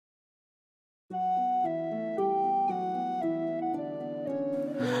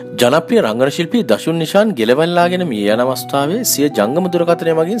ජනප්‍රිය රංගන ශිල්පී දෂුන් නිෂාන් ගෙලවැල්ලාගෙන මිය යන අවස්ථාවේ සිය ජංගම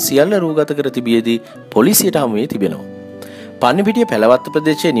දුරකථනය මගින් සියල්ල රූගත කර තිබියදී පොලිසියට හමු වී තිබෙනවා. පන්නිපිටිය පැලවත්ත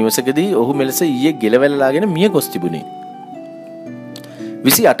ප්‍රදේශයේ නිවසකදී ඔහු මෙලෙස ඊයේ ගෙලවැල්ලාගෙන මිය ගොස් තිබුණේ.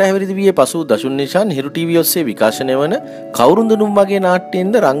 28 හැවිරිදි වියේ පසු දෂුන් නිෂාන් හිරු ටීවී ඔස්සේ විකාශනය වන කවුරුඳුනුම් වගේ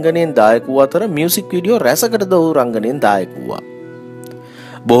නාට්‍යයෙන්ද රංගනයෙන් දායක වූ අතර මියුසික් වීඩියෝ රැසකටද ඔහු රංගනයෙන් දායක වූවා.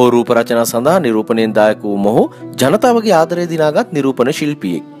 බොහෝ රූප රචනා සඳහා නිරූපණයෙන් දායක වූ මොහු ජනතාවගේ ආදරය දිනාගත් නිරූපණ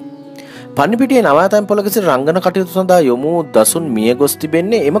ශිල්පියෙක්. පන්නිපිටියේ නවාතැන් පොළක සිට රංගන කටයුතු සඳහා යොමු වූ දසුන් මිය ගොස්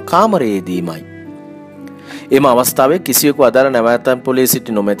තිබෙන්නේ එම කාමරයේදීමයි. එම අවස්ථාවේ කිසිවෙකු අදාළ නවාතැන් පොළේ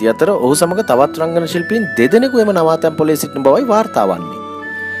සිටි නොමැති අතර ඔහු සමග තවත් රංගන ශිල්පීන් දෙදෙනෙකු එම නවාතැන් පොළේ සිටින බවයි වාර්තා වන්නේ.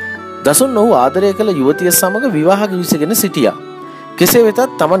 දසුන් ඔහු ආදරය කළ යුවතිය සමග විවාහ ගිවිසගෙන සිටියා. කෙසේ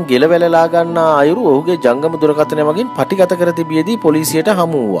වෙතත් Taman ගෙලවැළලා ගන්නා අයුරු ඔහුගේ ජංගම දුරකථනය මගින් පටිගත කර තිබියදී පොලිසියට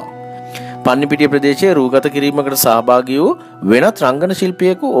හමු වුණා. පන්නිපිටිය ප්‍රදේශයේ රූගත කිරීමකට සහභාගී වූ වෙනත් රංගන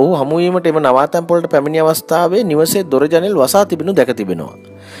ශිල්පියෙකු ඔහු හමු වීමට එම නවාතැන් පොළට පැමිණි අවස්ථාවේ නිවසේ දොර ජනෙල් වසා තිබෙනු දැක තිබෙනවා.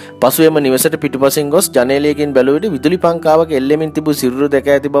 පසු එම නිවසට පිටුපසින් ගොස් ජනේලයකින් බැලුව විට විදුලි පංකාවක එල්ලෙමින් තිබූ සිරුරු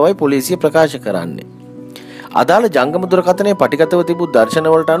දැක ඇති බවයි පොලිසිය ප්‍රකාශ කරන්නේ. අදාළ ජංගම දුරකථනයේ පටිගතව තිබූ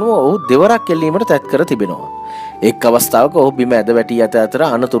දර්ශනවලට අනුව ඔහු දෙවරක් එල්ලීමට තැත් කර තිබෙනවා. එක් අවස්ථාවක ඔහු බිම ඇද වැටී ඇත අතර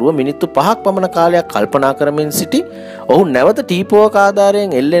අනතුරුව මිනිත්තු 5ක් පමණ කාලයක් කල්පනා කරමින් සිටි ඔහු නැවත ටීපෝවක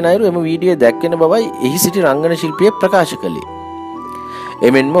ආධාරයෙන් එල්ලෙන අයුරු එම වීඩියෝයේ දැක්වෙන බවයි එහි සිටි රංගන ශිල්පියෙක් ප්‍රකාශ කළේ.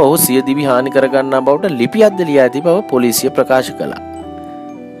 එමෙන්ම ඔහු සිය දිවි හානි කර ගන්නා බවට ලිපියක්ද ලියා ඇති බව පොලිසිය ප්‍රකාශ කළා.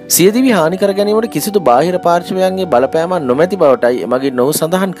 සිය දිවි හානි කර ගැනීමට කිසිදු බාහිර පාර්ශවයන්ගේ බලපෑමක් නොමැති බවටයි එමගින් ඔහු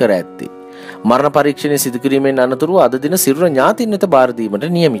සඳහන් කර ඇත්තේ. මරණ පරීක්ෂණය සිදු කිරීමෙන් අනතුරුව අද දින සිරුර ඥාතීන් වෙත බාර දීමට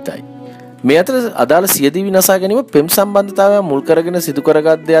නියමිතයි. මේ අතර අදාළ සියදිවි නසා ගැනීම පෙම් සම්බන්ධතාවය මුල් කරගෙන සිදු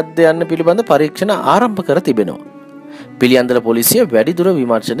කරගත් දෙයක්ද යන්න පිළිබඳ පරීක්ෂණ ආරම්භ කර තිබෙනවා. පිළියන්දල පොලිසිය වැඩිදුර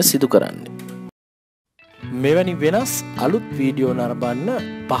විමර්ශන සිදු කරන්නේ. මෙවැනි වෙනස් අලුත් වීඩියෝ නරඹන්න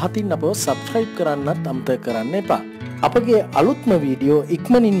පහතින් අපව සබ්ස්ක්‍රයිබ් කරන්නත් අමතක කරන්න එපා. අපගේ අලුත්ම වීඩියෝ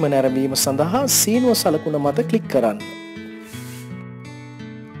ඉක්මනින්ම නැරඹීම සඳහා සීනුව සලකුණ මත ක්ලික් කරන්න.